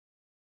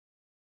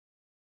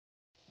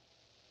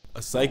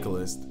A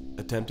cyclist,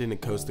 attempting a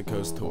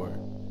coast-to-coast tour,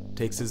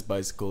 takes his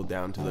bicycle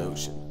down to the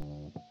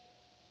ocean.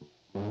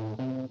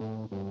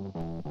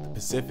 The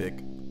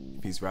Pacific,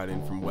 if he's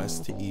riding from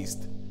west to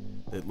east.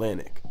 The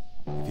Atlantic,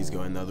 if he's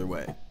going the other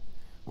way,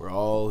 where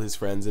all his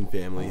friends and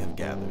family have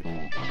gathered.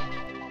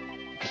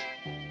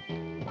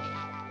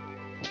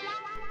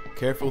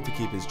 Careful to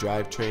keep his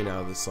drivetrain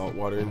out of the salt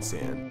water and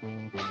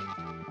sand,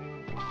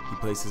 he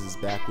places his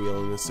back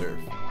wheel in the surf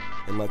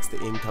and lets the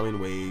incoming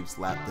waves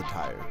lap the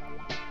tire.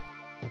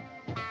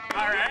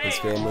 His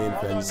family and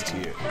friends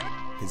cheer.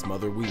 His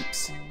mother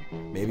weeps.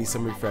 Maybe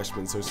some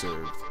refreshments are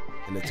served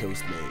and a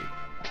toast made.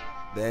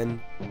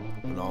 Then,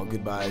 when all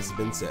goodbyes have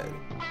been said,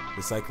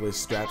 the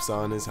cyclist straps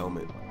on his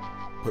helmet,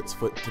 puts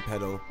foot to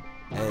pedal,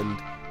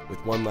 and,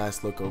 with one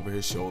last look over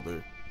his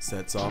shoulder,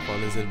 sets off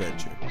on his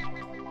adventure.